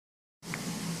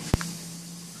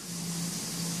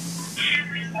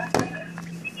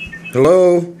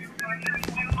Hello?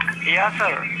 Yes,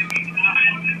 sir.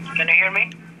 Can you hear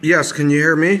me? Yes, can you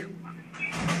hear me?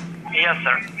 Yes,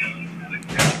 sir.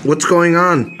 What's going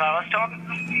on? So I was talking.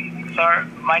 Sir,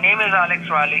 my name is Alex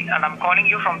Riley, and I'm calling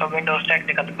you from the Windows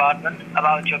Technical Department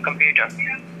about your computer.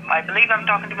 I believe I'm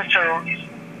talking to Mr.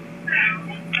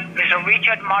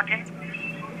 Richard Martin.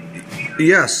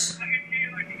 Yes.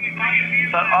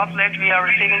 Sir, of late we are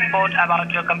receiving report about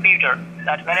your computer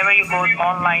that whenever you go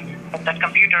online on that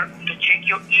computer to check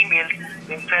your emails,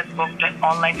 in Facebook, the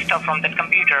online stuff from that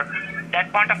computer,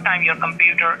 that point of time your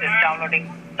computer is downloading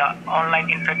the online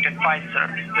infected files, sir,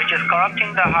 which is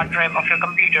corrupting the hard drive of your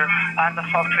computer and the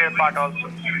software part also,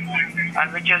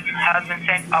 and which has been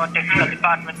sent our technical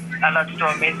department alerts to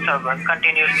our mail server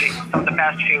continuously from the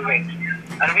past few weeks.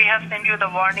 And we have sent you the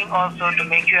warning also to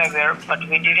make you aware, but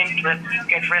we didn't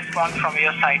get response from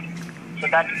your side. So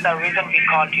that is the reason we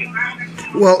called you.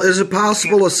 Well, is it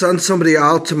possible to send somebody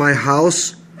out to my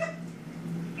house?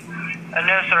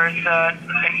 No, sir, it's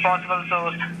impossible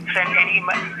to send any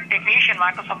technician,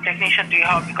 Microsoft technician to your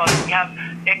house, because we have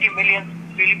 80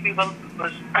 million people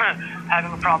who's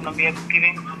having a problem. We have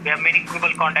many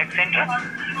Google contact center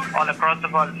all across the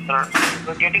world, sir.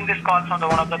 We're getting this call from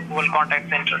one of the Google contact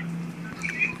center.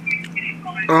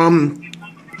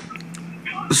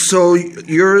 So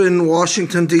you're in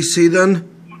Washington, D.C. then?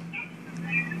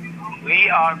 We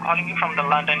are calling you from the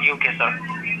London, UK, sir.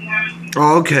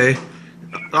 Oh, okay.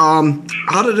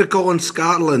 How did it go in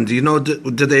Scotland? Do you know,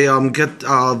 did they get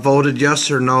voted yes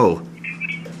or no?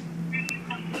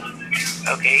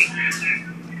 Okay.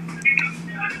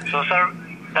 So, sir,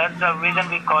 that's the reason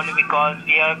we call you, because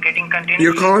we are getting continuous...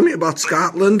 You're calling me about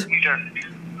Scotland?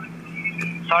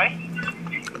 Sorry?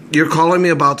 You're calling me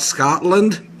about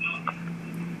Scotland?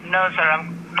 No, sir,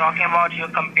 I'm talking about your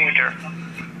computer.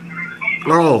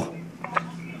 Oh.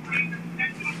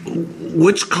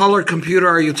 Which color computer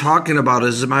are you talking about?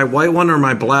 Is it my white one or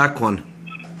my black one?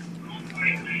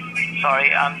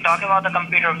 Sorry, I'm talking about the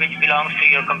computer which belongs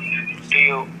to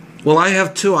you. Well, I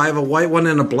have two. I have a white one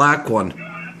and a black one.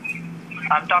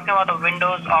 I'm talking about the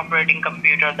Windows operating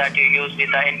computer that you use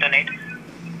with the internet.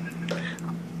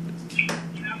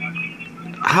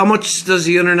 How much does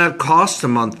the internet cost a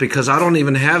month? Because I don't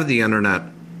even have the internet.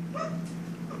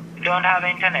 You don't have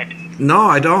internet? No,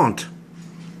 I don't.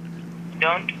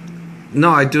 Don't?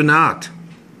 No, I do not.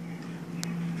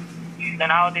 Then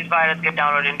how this virus get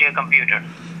downloaded into your computer?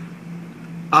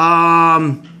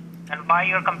 Um... And why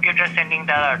your computer sending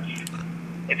the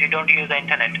alerts if you don't use the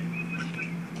internet?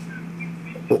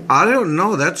 Well, I don't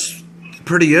know. That's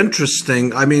pretty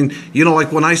interesting. I mean, you know,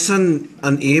 like when I send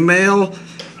an email,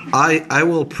 I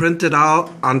will print it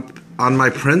out on my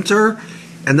printer,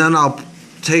 and then I'll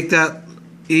take that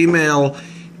email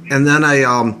and then I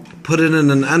put it in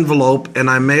an envelope and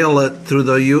I mail it through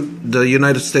the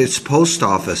United States Post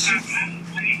Office.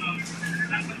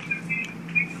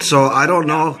 So I don't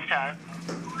know.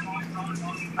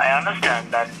 I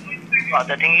understand that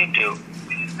other thing you do,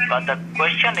 but the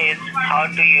question is how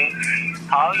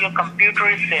your computer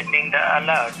is sending the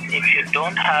alerts if you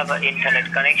don't have an internet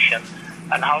connection,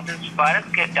 and how this virus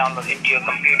get downloaded into your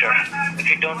computer if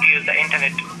you don't use the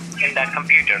internet in that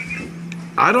computer.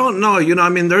 I don't know. You know, I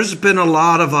mean, there's been a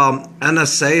lot of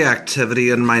NSA activity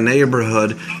in my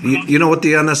neighborhood. You know what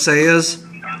the NSA is?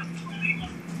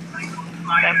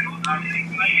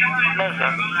 No,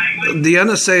 sir. The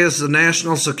NSA is the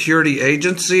National Security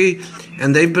Agency,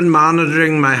 and they've been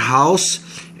monitoring my house,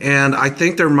 and I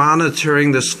think they're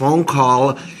monitoring this phone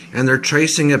call, and they're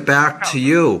tracing it back to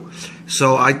you.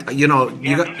 So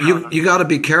you got to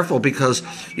be careful, because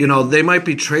you know they might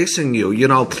be tracing you. You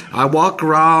know, I walk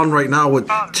around right now with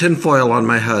tinfoil on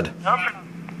my head.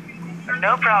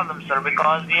 No problem, sir,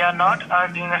 because we are not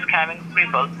doing a scamming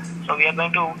people, so we are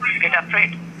going to get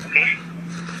afraid. Okay,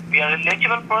 we are a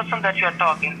legible person that you are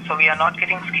talking, so we are not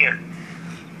getting scared.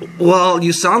 Well,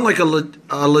 you sound like a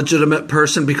legitimate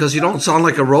person, because you don't sound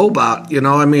like a robot. You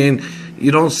know, I mean,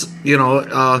 you don't. You know,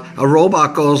 a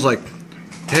robot goes like,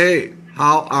 "Hey,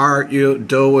 how are you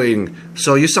doing?"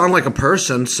 So you sound like a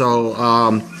person, so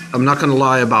I'm not going to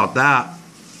lie about that.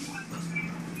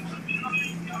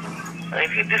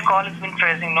 If this call has been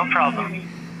tracing, no problem.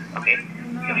 Okay.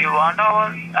 If you want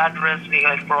our address, we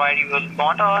will provide you. Will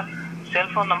want our cell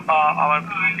phone number, our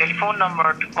telephone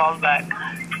number to call back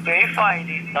to verify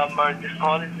this number. This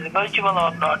call is eligible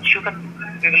or not.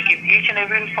 We will give each and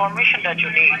every information that you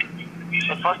need.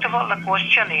 So first of all, the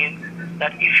question is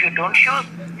that if you don't use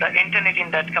the internet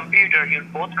in that computer, your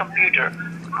both computer,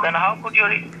 then how could your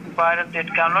virus get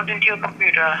downloaded into your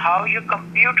computer, and how your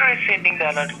computer is sending the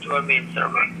alerts to our main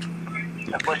server?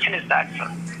 The question is that, sir.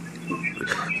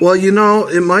 Well, you know,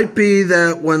 it might be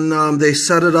that when they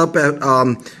set it up at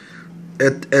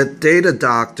Data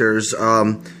Doctors,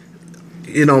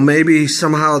 you know, maybe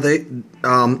somehow they,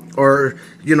 or,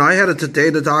 you know, I had it to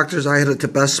Data Doctors, I had it to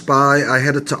Best Buy, I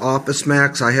had it to Office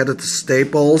Max, I had it to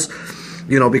Staples,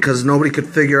 you know, because nobody could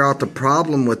figure out the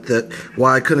problem with it,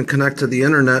 why I couldn't connect to the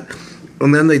internet.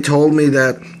 And then they told me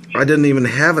that I didn't even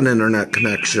have an internet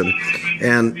connection,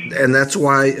 and that's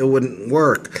why it wouldn't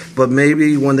work. But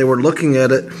maybe when they were looking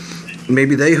at it,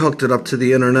 maybe they hooked it up to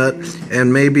the internet,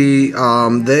 and maybe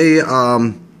they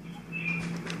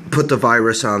put the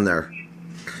virus on there.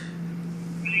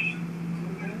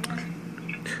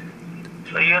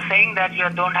 So you're saying that you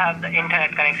don't have the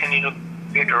internet connection in your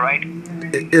computer, right?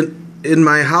 In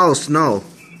my house, no.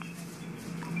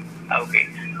 Okay.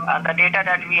 The data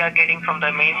that we are getting from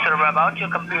the main server about your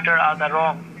computer are the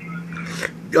wrong.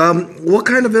 What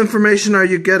kind of information are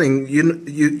you getting?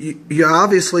 You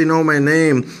obviously know my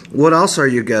name. What else are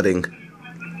you getting?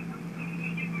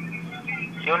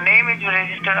 Your name is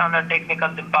registered on the technical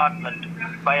department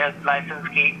by a license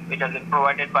key which has been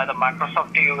provided by the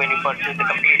Microsoft to you when you purchase the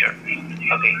computer.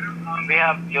 Okay. We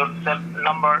have your cell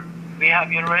number. We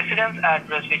have your residence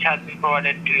address which has been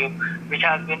provided to you, which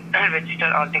has been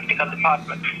registered on technical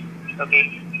department.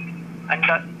 Okay. And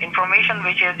the information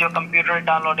which is your computer is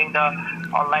downloading the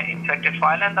online infected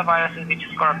file and the viruses which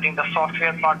is corrupting the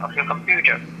software part of your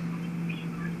computer.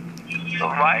 So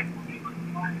why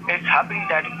it's happening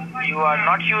that you are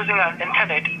not using an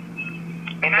internet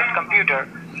in this computer?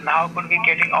 How could we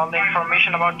getting all the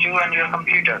information about you and your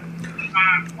computer?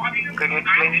 Could you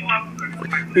explain it?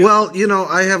 Well, you know,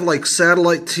 I have like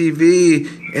satellite TV,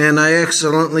 and I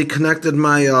accidentally connected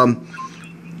my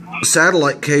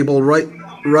satellite cable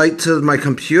right to my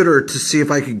computer to see if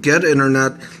I could get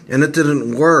internet, and it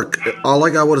didn't work. All I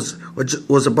got was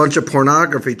a bunch of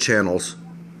pornography channels.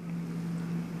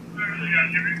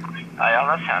 I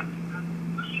understand.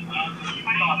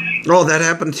 Oh, that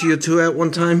happened to you too at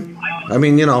one time? I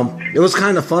mean, you know, it was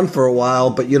kind of fun for a while,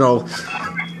 but you know,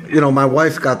 my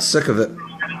wife got sick of it.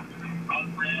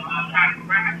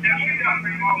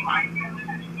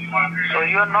 So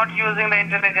you are not using the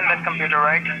internet in that computer,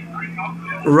 right?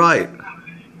 Right.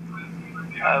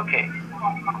 Okay.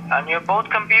 And your both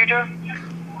computer?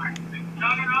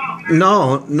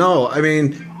 No. I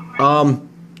mean,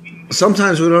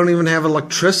 sometimes we don't even have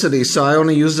electricity, so I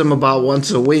only use them about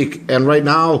once a week. And right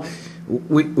now,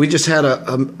 we just had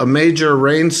a major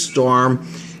rainstorm,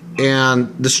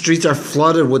 and the streets are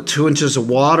flooded with 2 inches of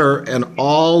water, and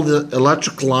all the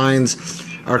electric lines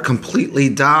are completely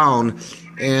down,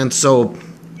 and so,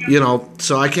 you know,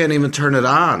 so I can't even turn it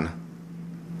on.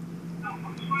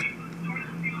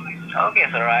 Okay,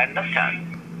 sir, I understand.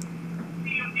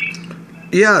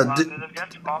 Yeah. We will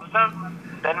just observe.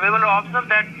 Then we will observe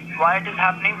that why it is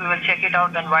happening. We will check it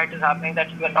out. Then why it is happening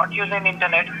that you are not using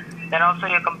internet. Then also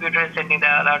your computer is sending the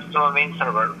alerts to a main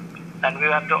server. Then we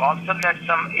have to observe that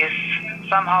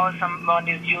somehow someone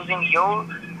is using your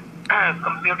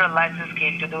computer license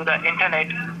key to do the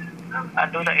internet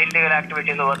and do the illegal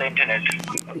activities over the internet.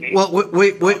 Okay. Well,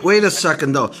 wait a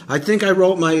second though. I think I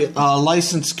wrote my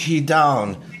license key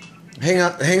down.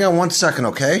 Hang on 1 second,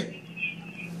 okay?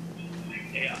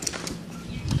 Yeah.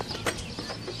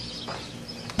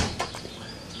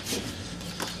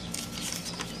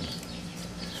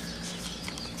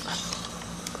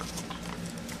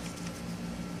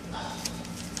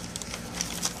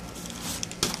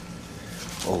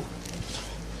 Oh.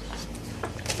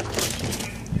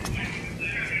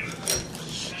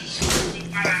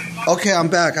 Okay, I'm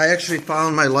back. I actually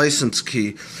found my license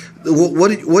key.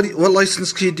 What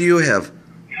license key do you have?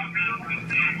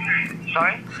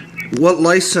 Sorry? What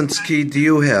license key do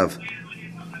you have?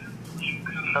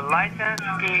 The license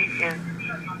key is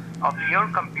of your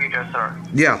computer, sir.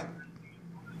 Yeah.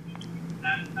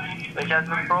 Which has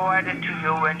been provided to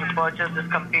you when you purchase this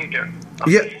computer.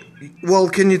 Okay? Yeah. Well,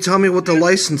 can you tell me what the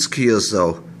license key is,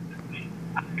 though?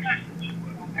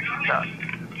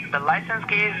 The license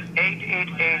key is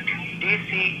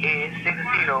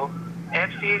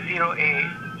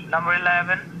 888-DCA60-FC0A, number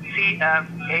 11,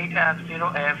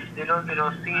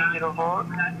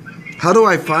 CF8F0F00C04. How do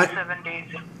I find...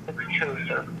 7D62,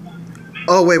 sir.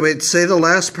 Oh, wait. Say the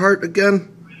last part again.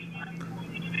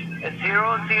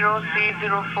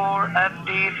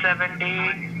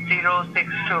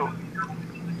 00C04FD7D062.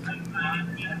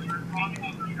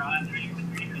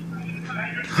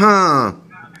 Huh.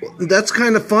 That's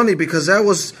kind of funny because that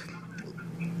was...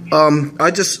 I'm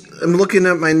looking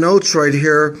at my notes right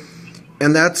here,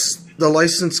 and that's the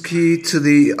license key to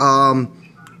the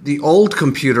old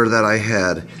computer that I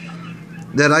had.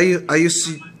 That I used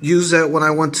to use that when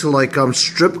I went to like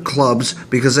strip clubs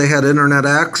because they had internet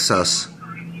access.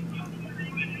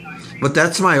 But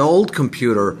that's my old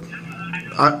computer.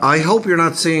 I hope you're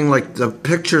not seeing like the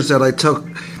pictures that I took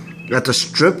at the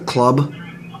strip club.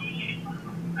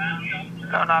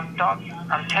 No,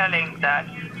 I'm telling that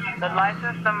the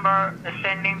license number is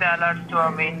sending the alerts to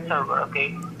our main server,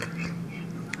 okay?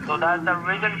 So that's the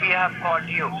reason we have called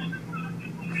you.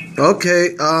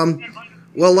 Okay,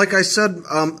 well, like I said,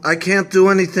 I can't do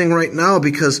anything right now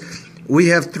because we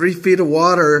have 3 feet of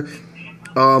water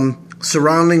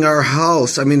surrounding our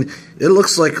house. I mean, it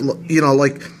looks like, you know,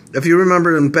 like if you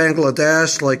remember in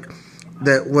Bangladesh, like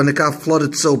that when it got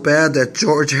flooded so bad that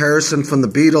George Harrison from the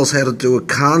Beatles had to do a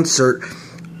concert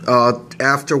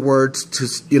afterwards to,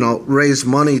 you know, raise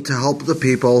money to help the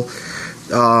people.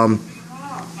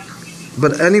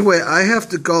 But anyway, I have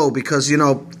to go because, you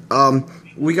know,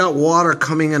 we got water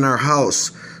coming in our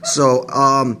house. So,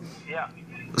 Yeah.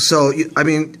 so I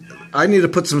mean, I need to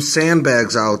put some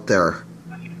sandbags out there.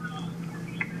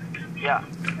 Yeah.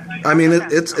 I mean,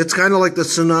 it's kind of like the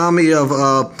tsunami of,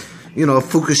 you know,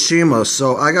 Fukushima.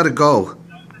 So I got to go.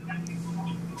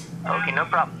 Okay, no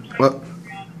problem. Well,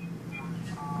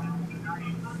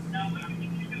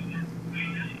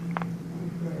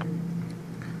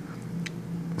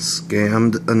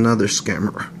 scammed another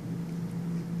scammer.